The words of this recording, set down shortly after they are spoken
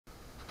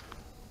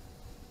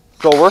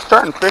So we're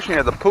starting fishing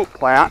at the poop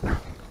plant,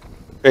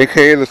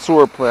 aka the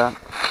sewer plant.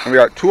 And we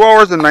got 2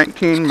 hours and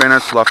 19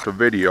 minutes left of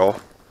video.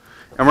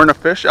 And we're gonna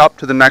fish up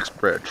to the next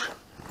bridge.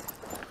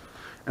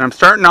 And I'm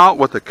starting out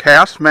with a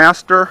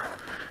Castmaster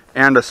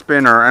and a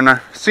spinner. And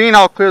seeing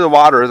how clear the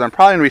water is, I'm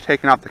probably gonna be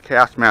taking out the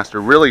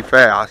Castmaster really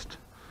fast.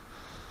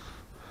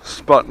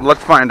 But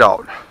let's find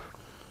out.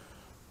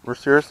 We're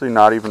seriously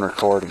not even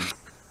recording.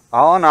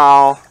 All in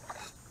all,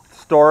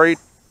 story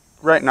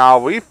right now,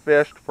 we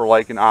fished for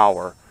like an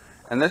hour.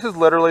 And this is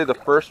literally the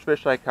first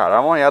fish I caught.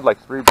 I've only had like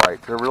 3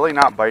 bites. They're really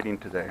not biting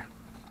today.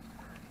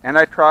 And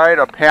I tried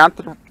a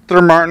Panther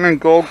Martin in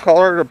gold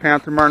color, a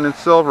Panther Martin in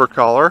silver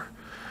color.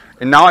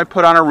 And now I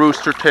put on a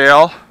rooster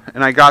tail.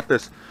 And I got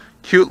this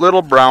cute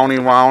little brownie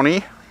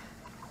wownie.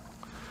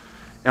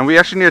 And we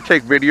actually need to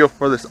take video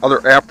for this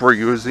other app we're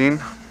using.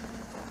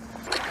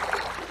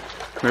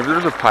 Maybe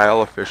there's a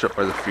pile of fish up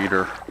by the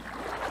feeder.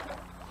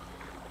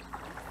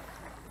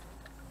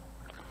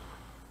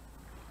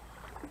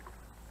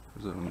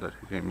 There's one that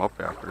came up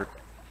after it.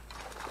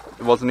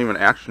 It wasn't even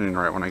actioning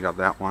right when I got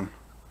that one.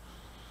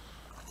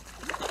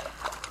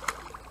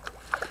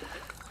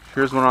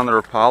 Here's one on the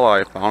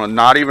Rapala I found.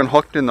 Not even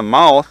hooked in the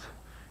mouth.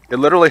 It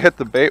literally hit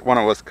the bait when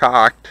it was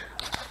cocked.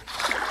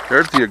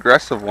 There's the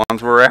aggressive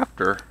ones we're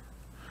after.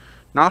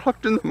 Not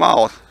hooked in the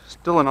mouth.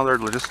 Still another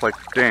just like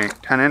dang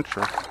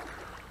 10-incher.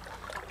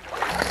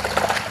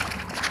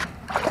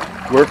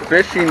 We're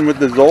fishing with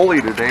the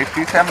Zoli today.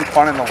 She's having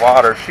fun in the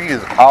water. She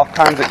is all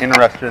kinds of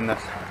interested in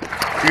this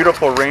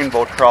beautiful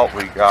rainbow trout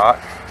we got.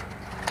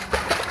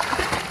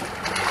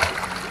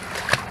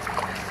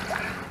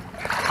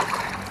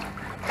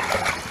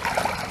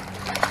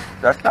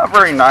 That's not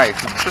very nice.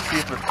 It's just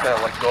easy to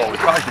let go. We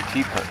probably should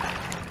keep it.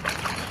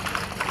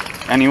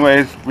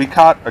 Anyways, we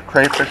caught a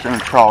crayfish and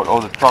a trout.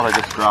 Oh, the trout I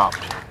just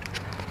dropped.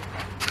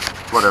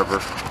 Whatever.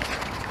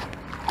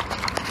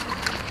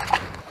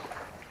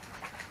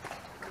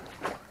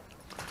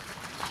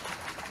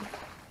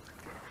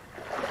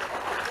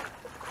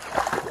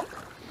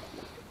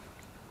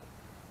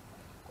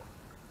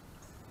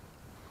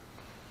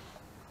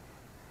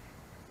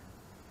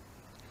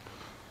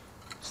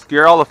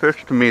 Scare all the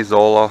fish to me,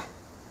 Zola.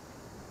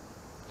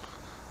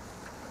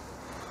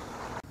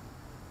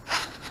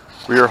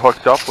 We are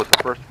hooked up with the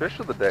first fish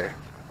of the day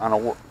on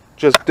a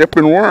just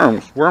dipping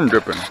worms, worm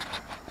dipping.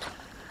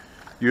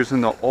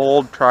 Using the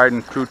old tried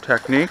and true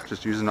technique,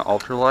 just using the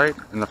ultralight.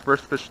 And the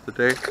first fish of the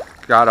day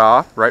got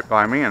off right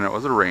by me and it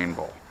was a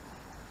rainbow.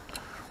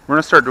 We're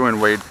gonna start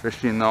doing wade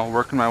fishing though,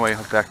 working my way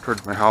back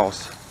towards my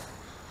house.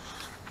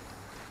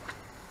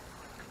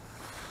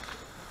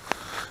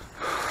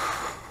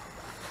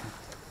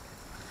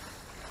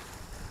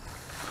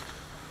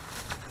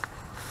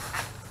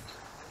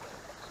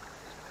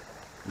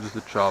 This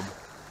is the chub.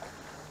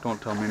 Don't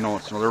tell me no,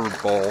 it's another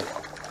bowl.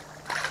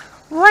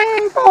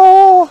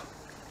 Rainbow!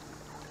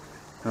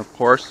 And of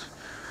course,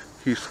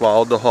 he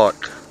swallowed the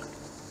hook.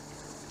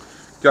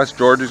 Guess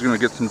Georgie's gonna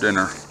get some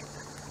dinner.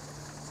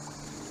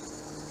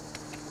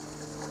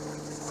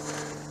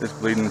 It's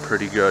bleeding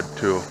pretty good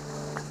too.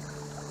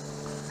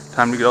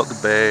 Time to get out the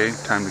bag,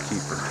 time to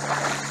keep her.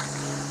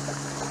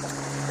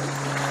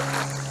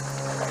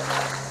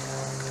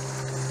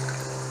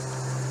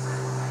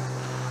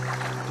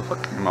 The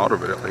hook came out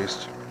of it at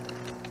least.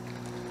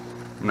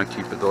 I'm gonna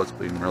keep it though, it's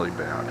bleeding really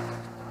bad.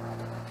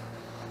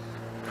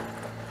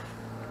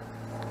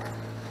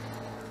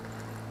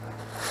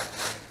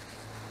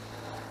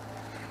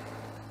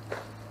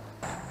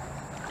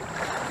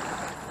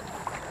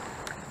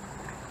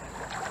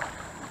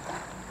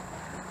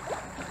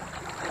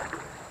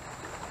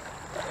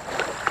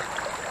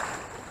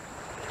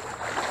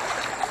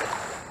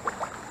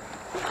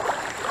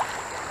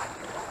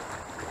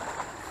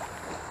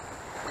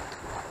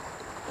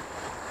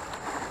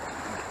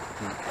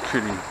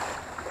 Kidding.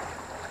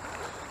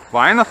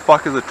 Why in the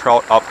fuck is a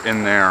trout up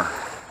in there?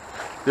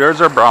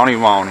 There's our brownie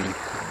wownie.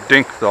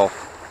 Dink though.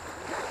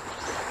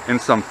 In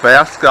some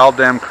fast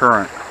goddamn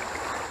current.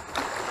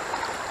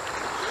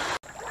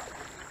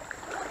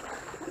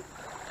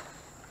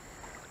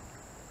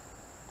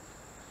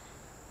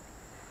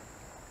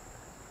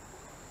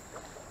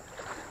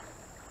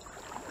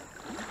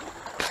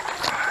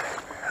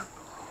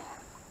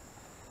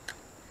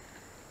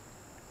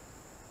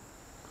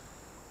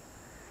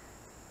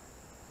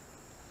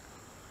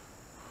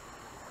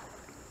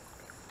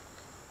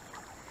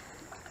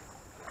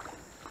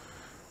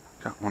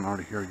 Got one out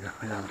of here, yeah.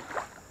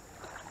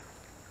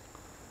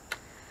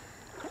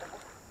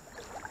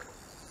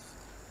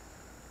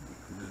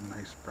 This is a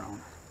nice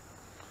brown.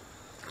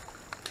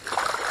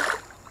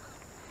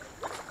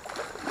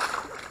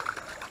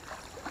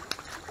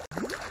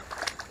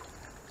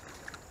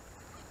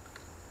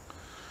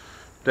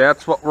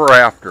 That's what we're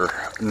after.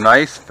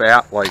 Nice,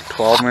 fat, like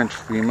 12-inch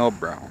female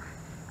brown.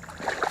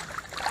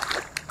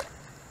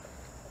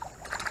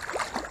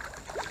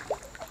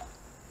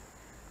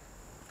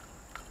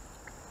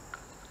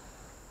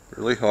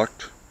 Really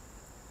hooked.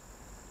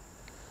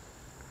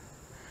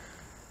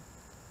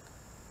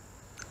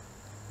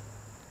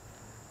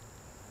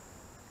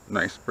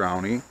 Nice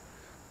brownie.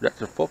 That's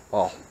a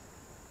football.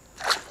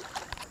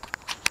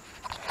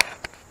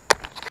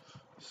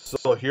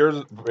 So here's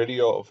a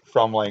video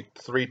from like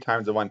 3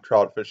 times I went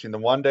trout fishing. The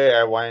one day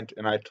I went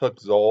and I took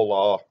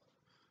Zola,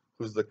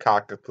 who's the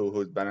cockapoo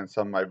who's been in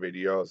some of my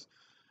videos,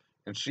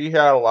 and she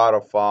had a lot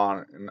of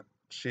fun and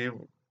she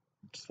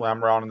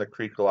swam around in the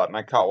creek a lot, and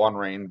I caught one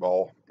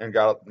rainbow and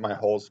got my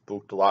hole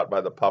spooked a lot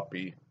by the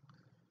puppy.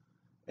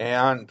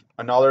 And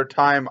another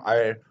time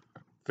I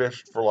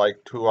fished for like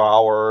 2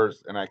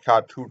 hours and I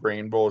caught 2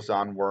 rainbows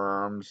on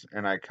worms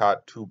and I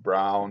caught 2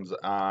 browns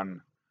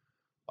on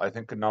I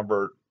think a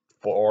number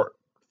four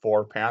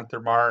panther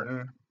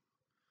martin.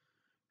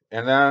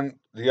 And then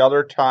the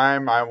other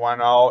time I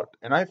went out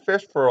and I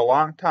fished for a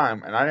long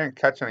time and I didn't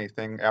catch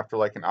anything after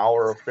like an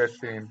hour of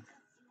fishing.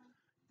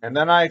 And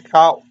then I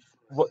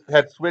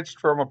had switched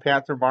from a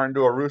panther martin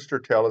to a rooster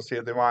tail to see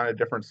if they wanted a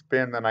different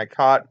spin. Then I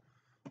caught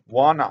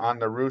one on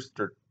the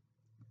rooster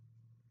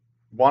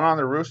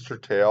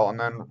tail, and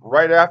then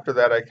right after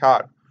that I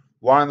caught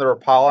one on the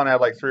Rapala and I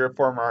had like 3 or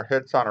 4 more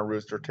hits on a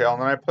rooster tail,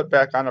 and then I put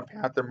back on a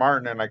panther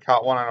martin and I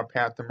caught one on a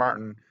panther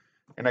martin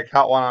and I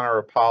caught one on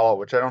a Rapala,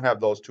 which I don't have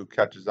those 2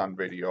 catches on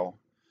video.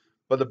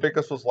 But the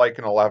biggest was like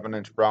an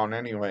 11-inch brown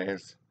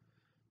anyways.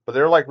 But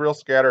they were like real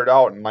scattered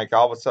out, and like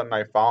all of a sudden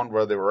I found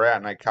where they were at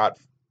and I caught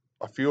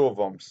a few of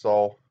them.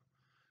 So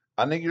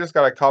I think you just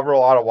got to cover a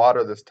lot of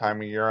water this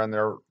time of year, and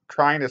they're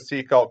trying to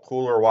seek out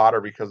cooler water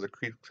because the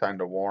creek's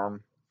kind of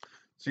warm.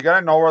 So you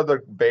got to know where the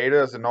bait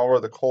is and know where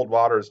the cold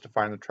water is to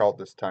find the trout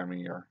this time of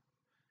year.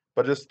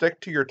 But just stick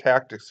to your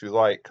tactics you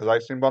like,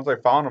 because once I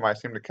found them, I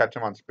seem to catch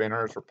them on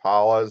spinners,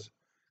 Rapalas,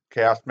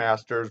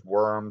 Castmasters,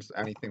 worms,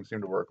 anything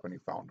seemed to work when you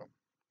found them.